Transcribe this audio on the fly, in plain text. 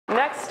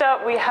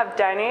up, we have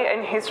Danny,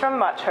 and he's from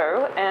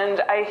Macho,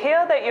 and I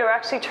hear that you're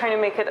actually trying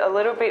to make it a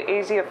little bit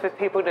easier for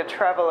people to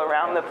travel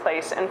around the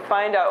place and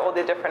find out all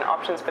the different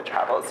options for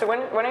travel. So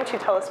why don't you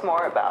tell us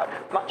more about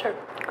Macho?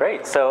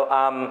 Great. So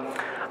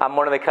I'm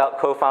one of the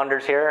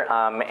co-founders here,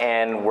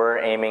 and we're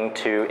aiming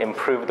to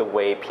improve the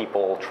way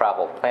people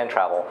plan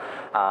travel.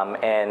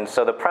 And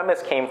so the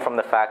premise came from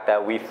the fact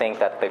that we think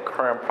that the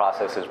current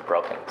process is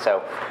broken.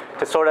 So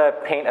to sort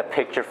of paint a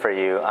picture for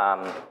you,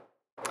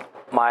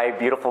 my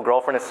beautiful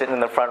girlfriend is sitting in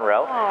the front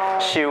row.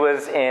 Aww. She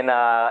was in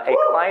a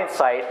client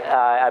site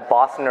at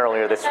Boston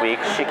earlier this week.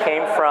 She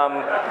came from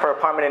her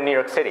apartment in New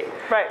York City.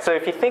 Right. So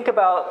if you think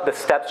about the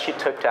steps she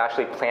took to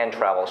actually plan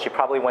travel, she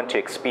probably went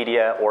to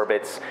Expedia,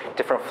 Orbitz,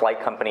 different flight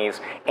companies,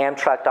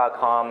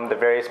 Amtrak.com, the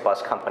various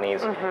bus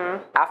companies.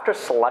 Mm-hmm. After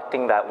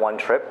selecting that one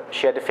trip,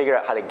 she had to figure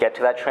out how to get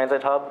to that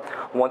transit hub.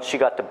 Once she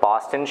got to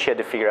Boston, she had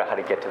to figure out how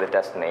to get to the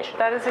destination.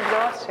 That is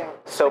exhausting.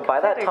 So by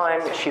that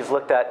time, she's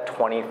looked at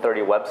 20,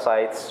 30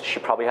 websites.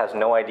 She probably has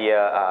no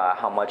idea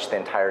how much the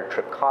entire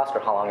trip cost or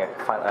how long it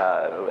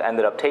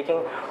ended up taking,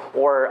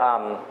 or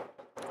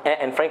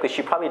and frankly,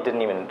 she probably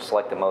didn't even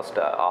select the most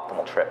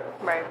optimal trip.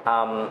 Right.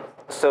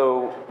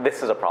 So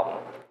this is a problem.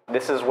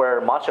 This is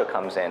where Macho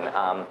comes in,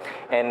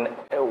 and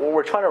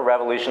we're trying to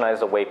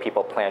revolutionize the way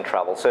people plan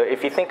travel. So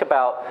if you think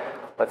about,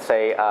 let's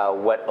say,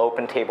 what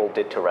OpenTable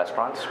did to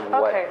restaurants,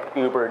 what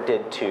Uber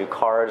did to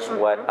cars,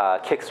 what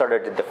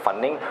Kickstarter did to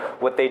funding,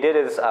 what they did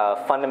is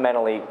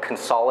fundamentally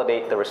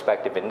consolidate the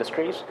respective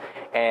industries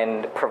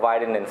and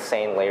provide an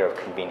insane layer of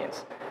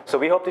convenience. So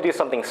we hope to do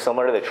something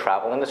similar to the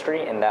travel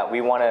industry in that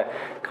we want to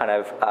kind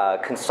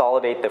of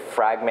consolidate the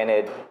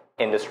fragmented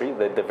industry,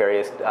 the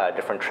various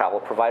different travel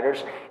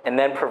providers, and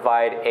then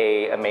provide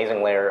an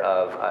amazing layer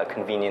of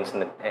convenience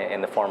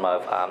in the form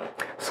of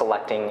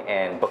selecting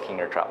and booking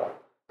your travel.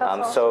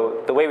 Awesome.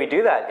 So the way we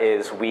do that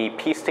is we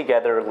piece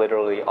together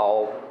literally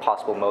all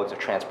possible modes of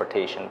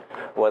transportation,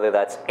 whether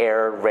that's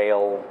air,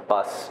 rail,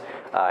 bus,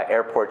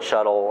 airport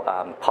shuttle,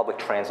 public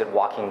transit,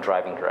 walking,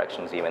 driving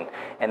directions even.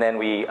 And then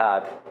we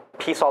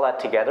piece all that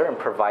together and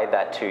provide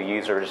that to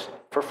users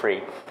for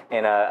free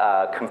in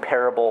a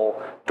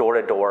comparable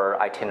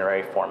door-to-door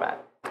itinerary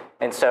format.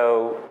 And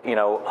so,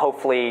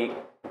 hopefully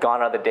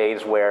gone are the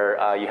days where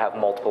you have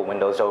multiple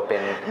windows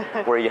open,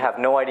 where you have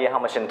no idea how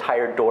much an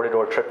entire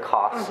door-to-door trip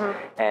costs.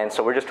 Mm-hmm. And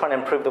so we're just trying to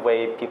improve the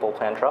way people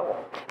plan travel.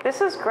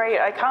 This is great.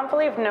 I can't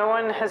believe no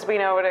one has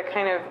been able to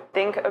kind of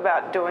think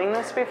about doing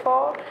this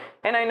before.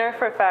 And I know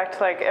for a fact,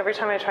 like every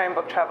time I try and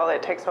book travel,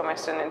 it takes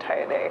almost an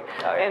entire day.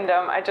 Oh, yeah. And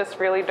I just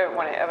really don't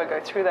want to ever go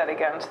through that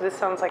again. So this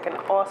sounds like an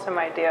awesome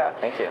idea.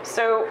 Thank you.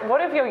 So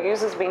what have your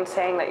users been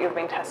saying that you've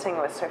been testing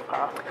with so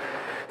far?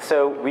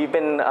 So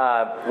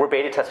we're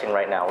beta testing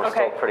right now. We're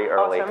still pretty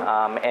early.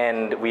 Awesome.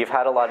 And we've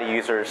had a lot of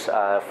users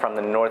from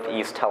the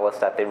Northeast tell us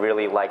that they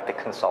really like the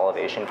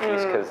consolidation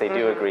piece because they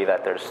do agree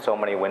that there's so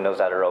many windows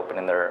that are open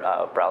in their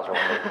browser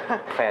when they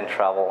plan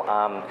travel.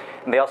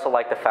 And they also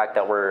like the fact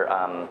that we're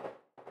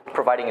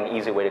providing an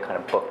easy way to kind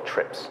of book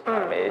trips.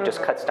 It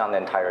just cuts down the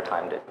entire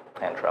time to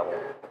plan travel.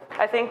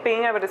 I think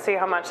being able to see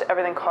how much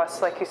everything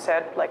costs, like you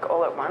said, like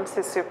all at once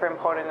is super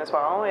important as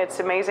well. It's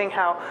amazing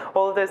how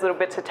all of those little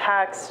bits of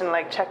tax and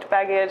like checked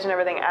baggage and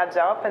everything adds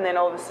up, and then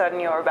all of a sudden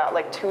you're about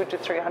like $200 to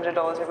 $300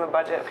 over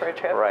budget for a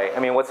trip. Right. I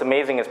mean, what's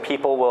amazing is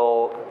people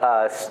will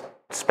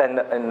spend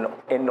an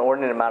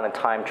inordinate amount of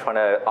time trying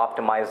to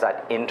optimize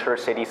that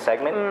intercity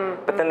segment,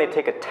 but then they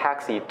take a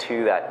taxi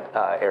to that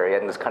area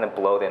and just kind of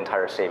blow the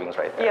entire savings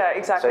right there. Yeah,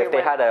 exactly. So if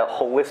they had a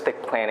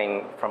holistic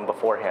planning from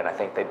beforehand, I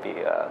think they'd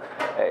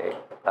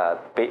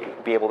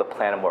be able to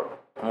plan a more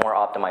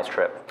optimized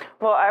trip.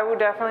 Well, I will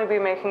definitely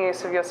be making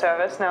use of your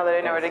service now that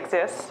I know it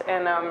exists.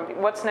 And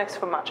what's next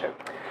for Macho?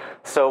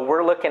 So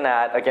we're looking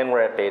at, again,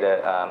 we're at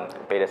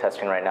beta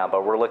testing right now,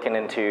 but we're looking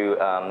into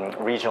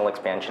regional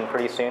expansion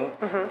pretty soon,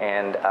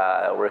 and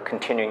we're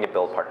continuing to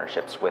build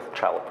partnerships with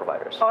travel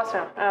providers.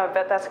 Awesome. I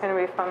bet that's going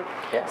to be fun.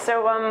 Yeah.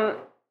 So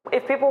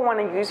if people want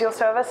to use your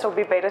service or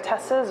be beta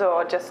testers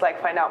or just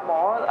like find out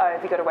more,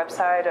 have you got a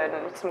website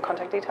and some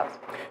contact details?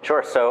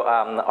 Sure. So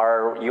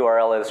our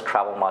URL is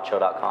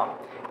travelmacho.com,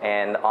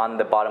 and on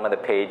the bottom of the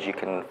page you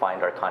can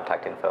find our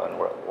contact info, and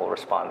we'll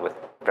respond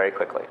very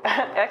quickly.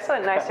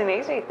 Excellent. Nice and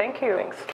easy. Thank you. Thanks.